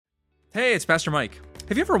Hey, it's Pastor Mike.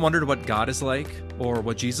 Have you ever wondered what God is like, or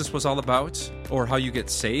what Jesus was all about, or how you get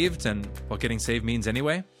saved and what getting saved means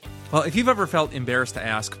anyway? Well, if you've ever felt embarrassed to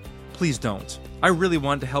ask, please don't. I really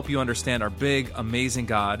want to help you understand our big, amazing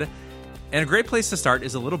God. And a great place to start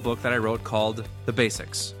is a little book that I wrote called The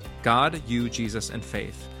Basics: God, You, Jesus, and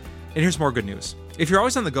Faith. And here's more good news. If you're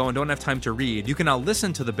always on the go and don't have time to read, you can now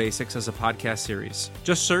listen to The Basics as a podcast series.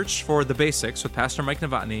 Just search for The Basics with Pastor Mike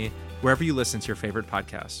Novotny wherever you listen to your favorite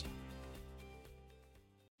podcasts.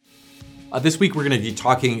 This week we're going to be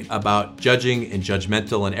talking about judging and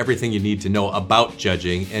judgmental and everything you need to know about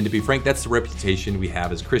judging. And to be frank, that's the reputation we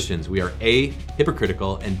have as Christians. We are A,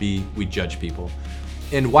 hypocritical, and B, we judge people.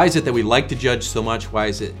 And why is it that we like to judge so much? Where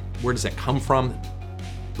does that come from?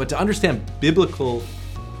 But to understand biblical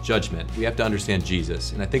judgment, we have to understand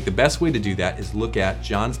Jesus. And I think the best way to do that is look at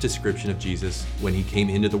John's description of Jesus when he came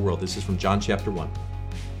into the world. This is from John chapter 1.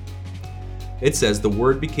 It says, "The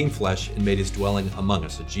Word became flesh and made his dwelling among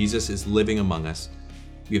us." So Jesus is living among us.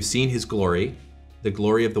 We have seen his glory, the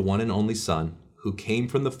glory of the one and only Son, who came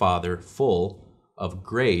from the Father, full of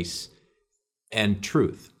grace and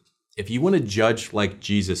truth. If you want to judge like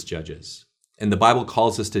Jesus judges, and the Bible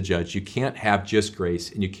calls us to judge, you can't have just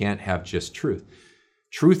grace and you can't have just truth.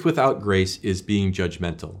 Truth without grace is being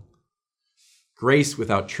judgmental. Grace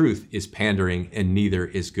without truth is pandering, and neither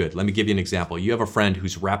is good. Let me give you an example. You have a friend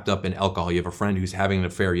who's wrapped up in alcohol. You have a friend who's having an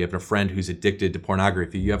affair. You have a friend who's addicted to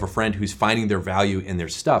pornography. You have a friend who's finding their value in their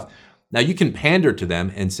stuff. Now, you can pander to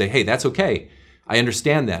them and say, hey, that's okay. I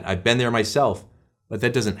understand that. I've been there myself, but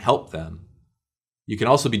that doesn't help them. You can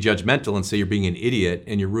also be judgmental and say you're being an idiot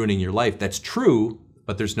and you're ruining your life. That's true,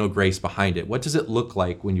 but there's no grace behind it. What does it look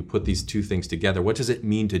like when you put these two things together? What does it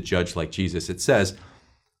mean to judge like Jesus? It says,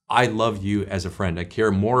 I love you as a friend. I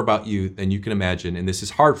care more about you than you can imagine, and this is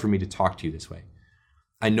hard for me to talk to you this way.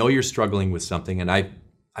 I know you're struggling with something, and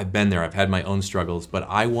I've been there. I've had my own struggles, but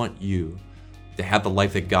I want you to have the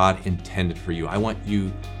life that God intended for you. I want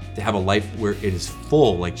you to have a life where it is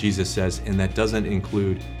full, like Jesus says, and that doesn't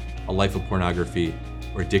include a life of pornography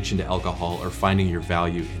or addiction to alcohol or finding your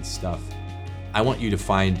value in stuff. I want you to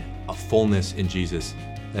find a fullness in Jesus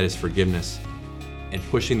that is forgiveness and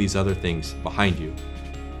pushing these other things behind you.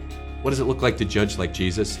 What does it look like to judge like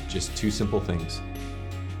Jesus? Just two simple things.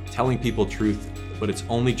 Telling people truth, but it's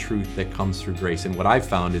only truth that comes through grace. And what I've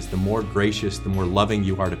found is the more gracious, the more loving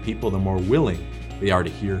you are to people, the more willing they are to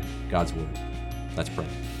hear God's word. Let's pray.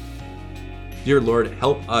 Dear Lord,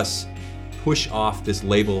 help us push off this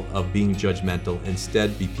label of being judgmental.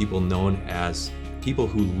 Instead, be people known as people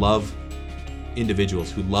who love individuals,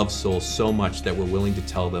 who love souls so much that we're willing to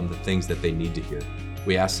tell them the things that they need to hear.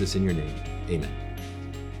 We ask this in your name. Amen.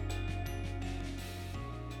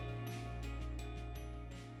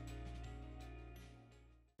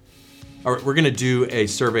 All right, we're going to do a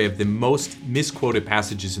survey of the most misquoted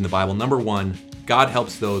passages in the Bible. Number one, God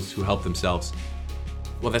helps those who help themselves.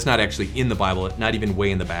 Well, that's not actually in the Bible, not even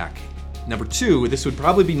way in the back. Number two, this would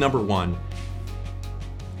probably be number one.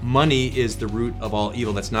 Money is the root of all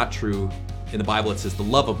evil. That's not true. In the Bible, it says the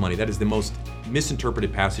love of money. That is the most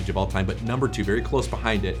misinterpreted passage of all time. But number two, very close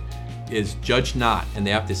behind it, is judge not. And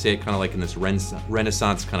they have to say it kind of like in this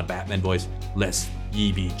Renaissance kind of Batman voice, lest ye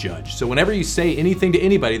be judged. So whenever you say anything to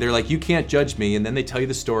anybody, they're like, you can't judge me. And then they tell you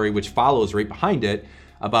the story, which follows right behind it,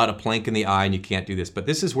 about a plank in the eye and you can't do this. But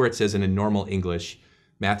this is where it says in a normal English,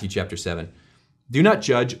 Matthew chapter 7, do not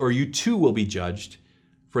judge or you too will be judged.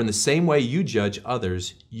 For in the same way you judge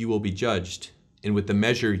others, you will be judged. And with the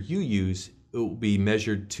measure you use, it will be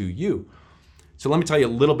measured to you. So let me tell you a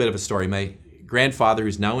little bit of a story. My grandfather,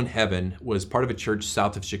 who's now in heaven, was part of a church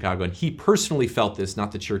south of Chicago. And he personally felt this,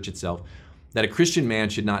 not the church itself, that a Christian man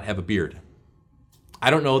should not have a beard.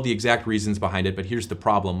 I don't know the exact reasons behind it, but here's the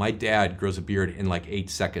problem. My dad grows a beard in like 8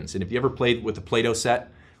 seconds. And if you ever played with the Play-Doh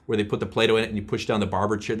set, where they put the Play-Doh in it and you push down the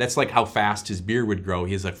barber chair, that's like how fast his beard would grow.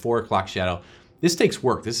 He has like 4 o'clock shadow. This takes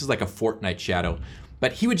work. This is like a fortnight shadow.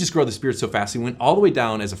 But he would just grow this beard so fast. He went all the way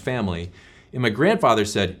down as a family. And my grandfather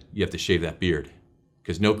said, you have to shave that beard.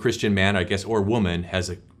 Because no Christian man, I guess, or woman has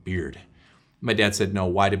a beard. My dad said no.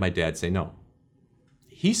 Why did my dad say no?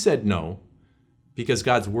 He said no because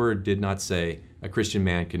God's word did not say a Christian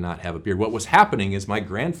man cannot have a beard. What was happening is my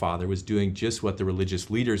grandfather was doing just what the religious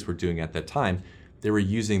leaders were doing at that time. They were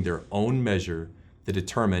using their own measure to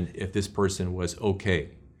determine if this person was okay.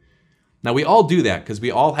 Now, we all do that because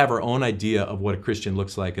we all have our own idea of what a Christian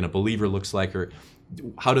looks like and a believer looks like, or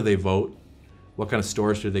how do they vote? What kind of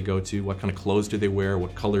stores do they go to? What kind of clothes do they wear?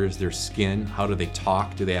 What color is their skin? How do they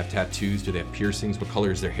talk? Do they have tattoos? Do they have piercings? What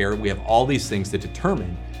color is their hair? We have all these things that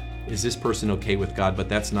determine, is this person okay with God? But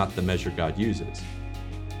that's not the measure God uses.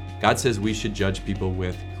 God says we should judge people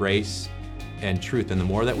with grace and truth. And the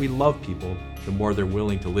more that we love people, the more they're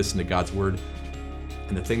willing to listen to God's word.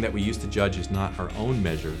 And the thing that we use to judge is not our own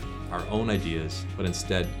measure, our own ideas, but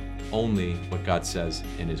instead only what God says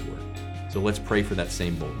in his word. So let's pray for that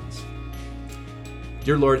same boldness.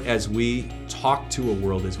 Dear Lord, as we talk to a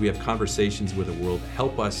world, as we have conversations with a world,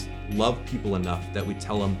 help us love people enough that we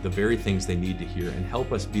tell them the very things they need to hear, and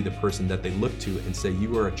help us be the person that they look to and say,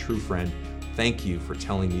 you are a true friend. Thank you for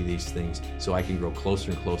telling me these things so I can grow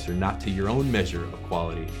closer and closer, not to your own measure of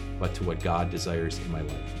quality, but to what God desires in my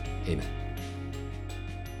life. Amen.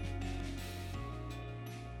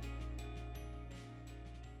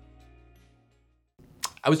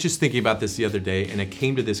 I was just thinking about this the other day, and I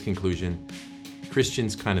came to this conclusion.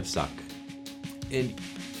 Christians kind of suck. And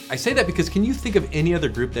I say that because can you think of any other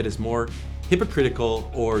group that is more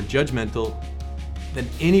hypocritical or judgmental than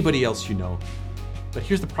anybody else you know? But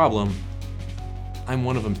here's the problem. I'm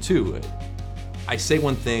one of them too. I say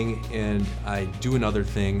one thing and I do another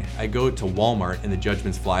thing. I go to Walmart and the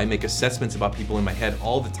judgments fly. I make assessments about people in my head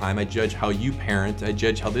all the time. I judge how you parent. I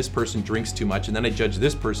judge how this person drinks too much, and then I judge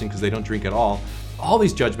this person because they don't drink at all. All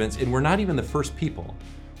these judgments, and we're not even the first people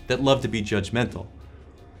that love to be judgmental.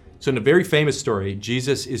 So in a very famous story,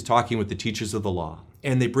 Jesus is talking with the teachers of the law,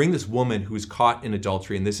 and they bring this woman who is caught in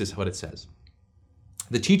adultery, and this is what it says.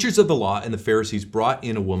 The teachers of the law and the Pharisees brought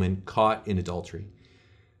in a woman caught in adultery.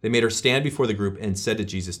 They made her stand before the group and said to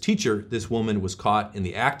Jesus, "Teacher, this woman was caught in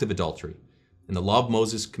the act of adultery, and the law of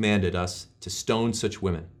Moses commanded us to stone such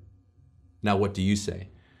women. Now what do you say?"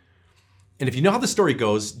 And if you know how the story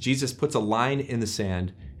goes, Jesus puts a line in the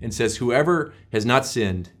sand and says, "Whoever has not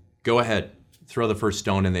sinned, go ahead, throw the first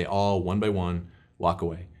stone," and they all, one by one, walk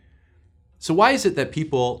away. So why is it that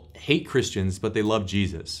people hate Christians, but they love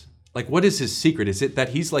Jesus? Like, what is his secret? Is it that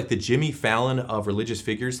he's like the Jimmy Fallon of religious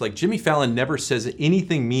figures? Like, Jimmy Fallon never says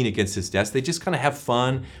anything mean against his guests. They just kind of have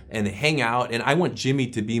fun and they hang out, and I want Jimmy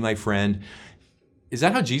to be my friend. Is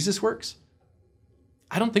that how Jesus works?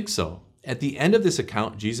 I don't think so. At the end of this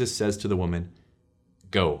account, Jesus says to the woman,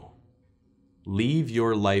 "Go, leave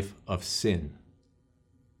your life of sin."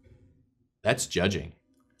 That's judging.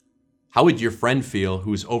 How would your friend feel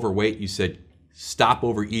who's overweight? You said, "Stop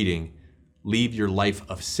overeating, leave your life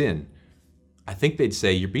of sin." I think they'd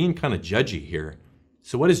say, "You're being kind of judgy here."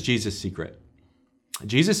 So what is Jesus' secret?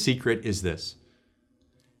 Jesus' secret is this.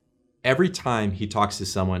 Every time he talks to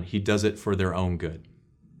someone, he does it for their own good.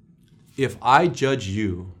 If I judge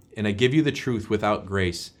you and I give you the truth without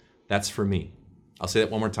grace, that's for me. I'll say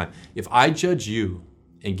that one more time. If I judge you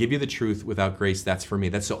and give you the truth without grace, that's for me.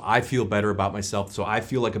 That's so I feel better about myself, so I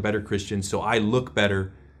feel like a better Christian, so I look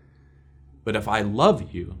better. But if I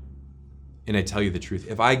love you and I tell you the truth,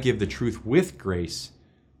 if I give the truth with grace,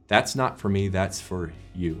 that's not for me, that's for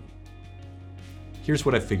you. Here's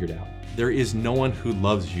what I figured out. There is no one who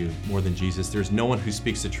loves you more than Jesus. There's no one who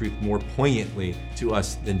speaks the truth more poignantly to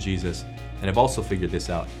us than Jesus. And I've also figured this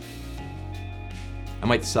out. I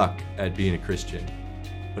might suck at being a Christian,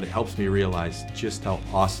 but it helps me realize just how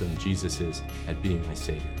awesome Jesus is at being my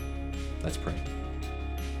Savior. Let's pray.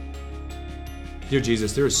 Dear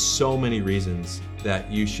Jesus, there are so many reasons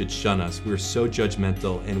that you should shun us. We're so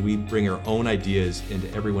judgmental and we bring our own ideas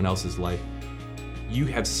into everyone else's life. You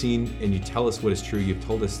have seen and you tell us what is true. You've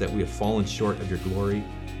told us that we have fallen short of your glory,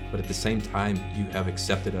 but at the same time, you have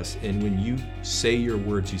accepted us. And when you say your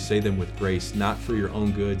words, you say them with grace, not for your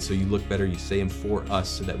own good, so you look better. You say them for us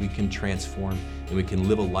so that we can transform and we can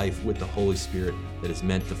live a life with the Holy Spirit that is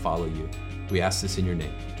meant to follow you. We ask this in your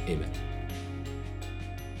name. Amen.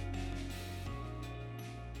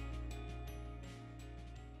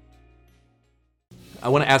 I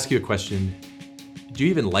want to ask you a question. Do you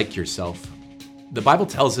even like yourself? The Bible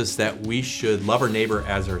tells us that we should love our neighbor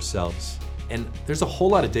as ourselves. And there's a whole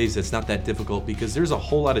lot of days that's not that difficult, because there's a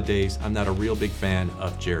whole lot of days I'm not a real big fan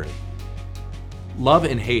of Jared. Love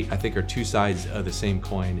and hate, I think, are two sides of the same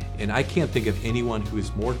coin. And I can't think of anyone who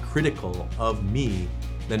is more critical of me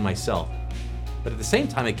than myself. But at the same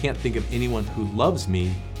time, I can't think of anyone who loves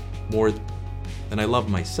me more than I love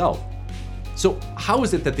myself. So how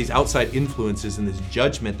is it that these outside influences and this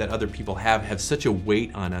judgment that other people have such a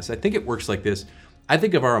weight on us? I think it works like this. I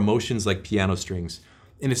think of our emotions like piano strings.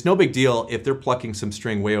 And it's no big deal if they're plucking some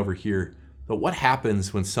string way over here. But what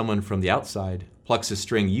happens when someone from the outside plucks a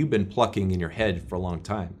string you've been plucking in your head for a long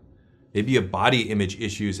time? Maybe you have body image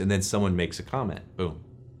issues and then someone makes a comment. Boom.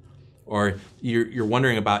 Or you're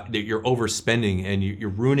wondering about you're overspending and you're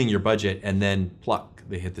ruining your budget, and then pluck,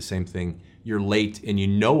 they hit the same thing. You're late and you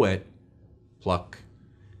know it. Pluck.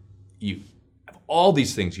 You have all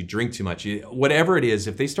these things. You drink too much. Whatever it is,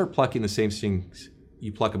 if they start plucking the same things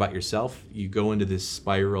you pluck about yourself, you go into this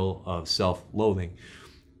spiral of self-loathing.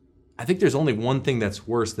 I think there's only one thing that's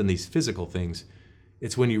worse than these physical things.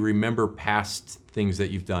 It's when you remember past things that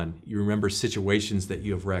you've done. You remember situations that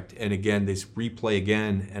you have wrecked. And again, they replay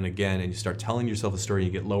again and again, and you start telling yourself a story,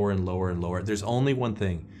 and you get lower and lower and lower. There's only one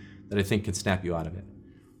thing that I think can snap you out of it.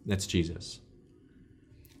 And that's Jesus.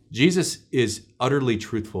 Jesus is utterly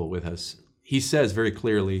truthful with us. He says very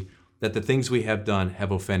clearly that the things we have done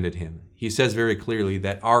have offended him. He says very clearly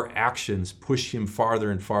that our actions push him farther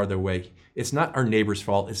and farther away. It's not our neighbor's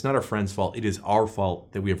fault. It's not our friend's fault. It is our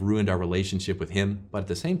fault that we have ruined our relationship with him. But at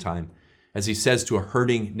the same time, as he says to a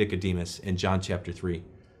hurting Nicodemus in John chapter 3,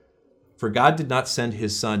 "For God did not send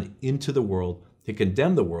his Son into the world to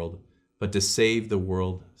condemn the world, but to save the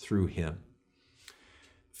world through him."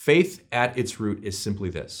 Faith at its root is simply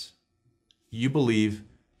this. You believe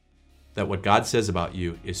that what God says about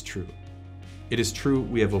you is true. It is true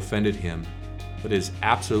we have offended him, but it is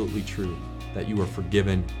absolutely true that you are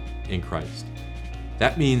forgiven in Christ.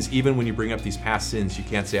 That means even when you bring up these past sins, you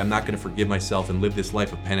can't say, "I'm not going to forgive myself and live this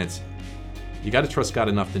life of penance." You got to trust God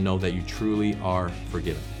enough to know that you truly are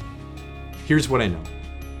forgiven. Here's what I know.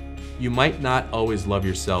 You might not always love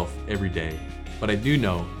yourself every day, but I do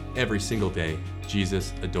know every single day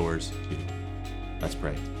Jesus adores you. Let's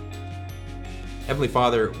pray. Heavenly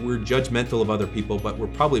Father, we're judgmental of other people, but we're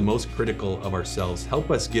probably most critical of ourselves.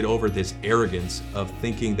 Help us get over this arrogance of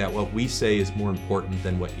thinking that what we say is more important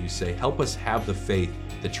than what you say. Help us have the faith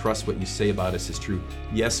to trust what you say about us is true.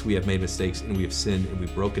 Yes, we have made mistakes and we have sinned and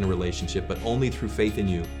we've broken a relationship, but only through faith in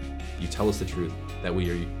you, you tell us the truth that we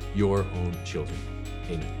are your own children.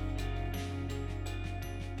 Amen.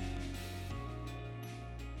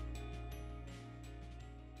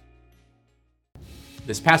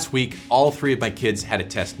 This past week, all three of my kids had a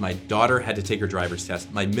test. My daughter had to take her driver's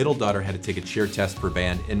test, my middle daughter had to take a chair test for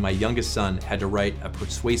band, and my youngest son had to write a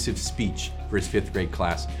persuasive speech for his 5th grade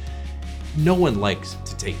class. No one likes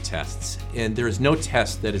to take tests, and there is no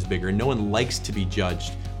test that is bigger. No one likes to be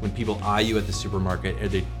judged when people eye you at the supermarket, or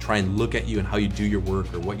they try and look at you and how you do your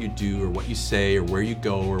work, or what you do, or what you say, or where you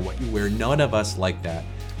go, or what you wear. None of us like that.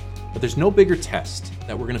 But there's no bigger test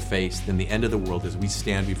that we're going to face than the end of the world as we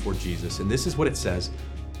stand before Jesus. And this is what it says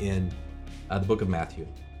in the book of Matthew.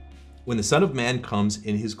 "When the Son of Man comes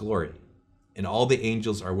in his glory, and all the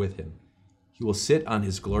angels are with him, he will sit on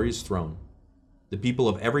his glorious throne. The people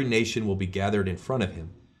of every nation will be gathered in front of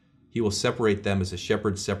him. He will separate them as a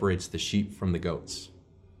shepherd separates the sheep from the goats."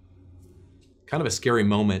 Kind of a scary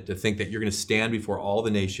moment to think that you're going to stand before all the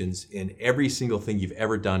nations and every single thing you've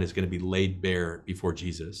ever done is going to be laid bare before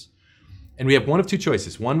Jesus. And we have one of two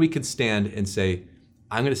choices. One, we could stand and say,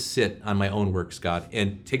 "I'm going to sit on my own works, God,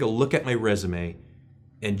 and take a look at my resume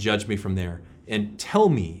and judge me from there and tell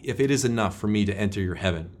me if it is enough for me to enter your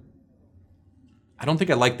heaven." I don't think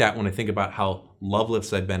I like that when I think about how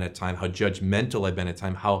loveless I've been at time, how judgmental I've been at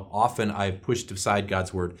time, how often I've pushed aside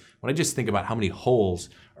God's word. When I just think about how many holes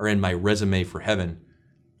are in my resume for heaven.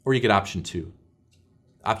 Or you get option 2.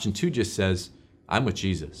 Option 2 just says, "I'm with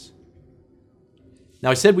Jesus." Now,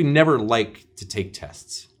 I said we never like to take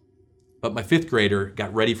tests, but my 5th grader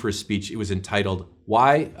got ready for a speech. It was entitled,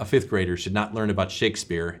 "Why a 5th Grader Should Not Learn About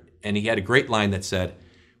Shakespeare," and he had a great line that said,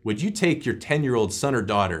 "Would you take your 10-year-old son or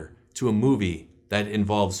daughter to a movie that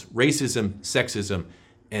involves racism, sexism,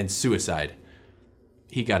 and suicide?"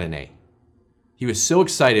 He got an A. He was so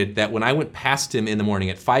excited that when I went past him in the morning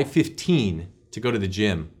at 5:15 to go to the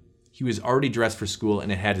gym, he was already dressed for school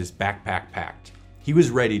and had his backpack packed. He was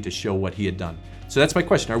ready to show what he had done. So that's my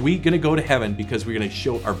question. Are we going to go to heaven because we're going to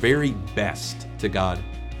show our very best to God?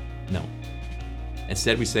 No.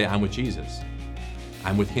 Instead, we say, "I'm with Jesus.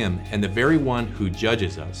 I'm with him." And the very one who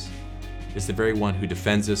judges us is the very one who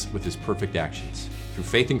defends us with his perfect actions. Through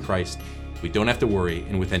faith in Christ, we don't have to worry,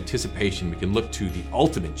 and with anticipation, we can look to the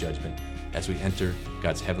ultimate judgment as we enter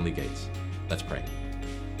God's heavenly gates. Let's pray.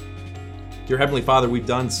 Dear Heavenly Father, we've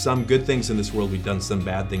done some good things in this world. We've done some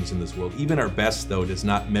bad things in this world. Even our best, though, does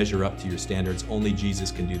not measure up to your standards. Only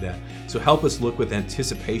Jesus can do that. So help us look with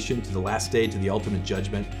anticipation to the last day, to the ultimate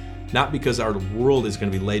judgment, not because our world is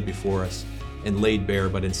going to be laid before us and laid bare,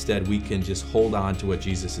 but instead we can just hold on to what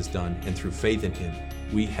Jesus has done. And through faith in him,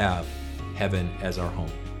 we have heaven as our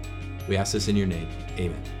home. We ask this in your name.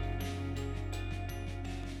 Amen.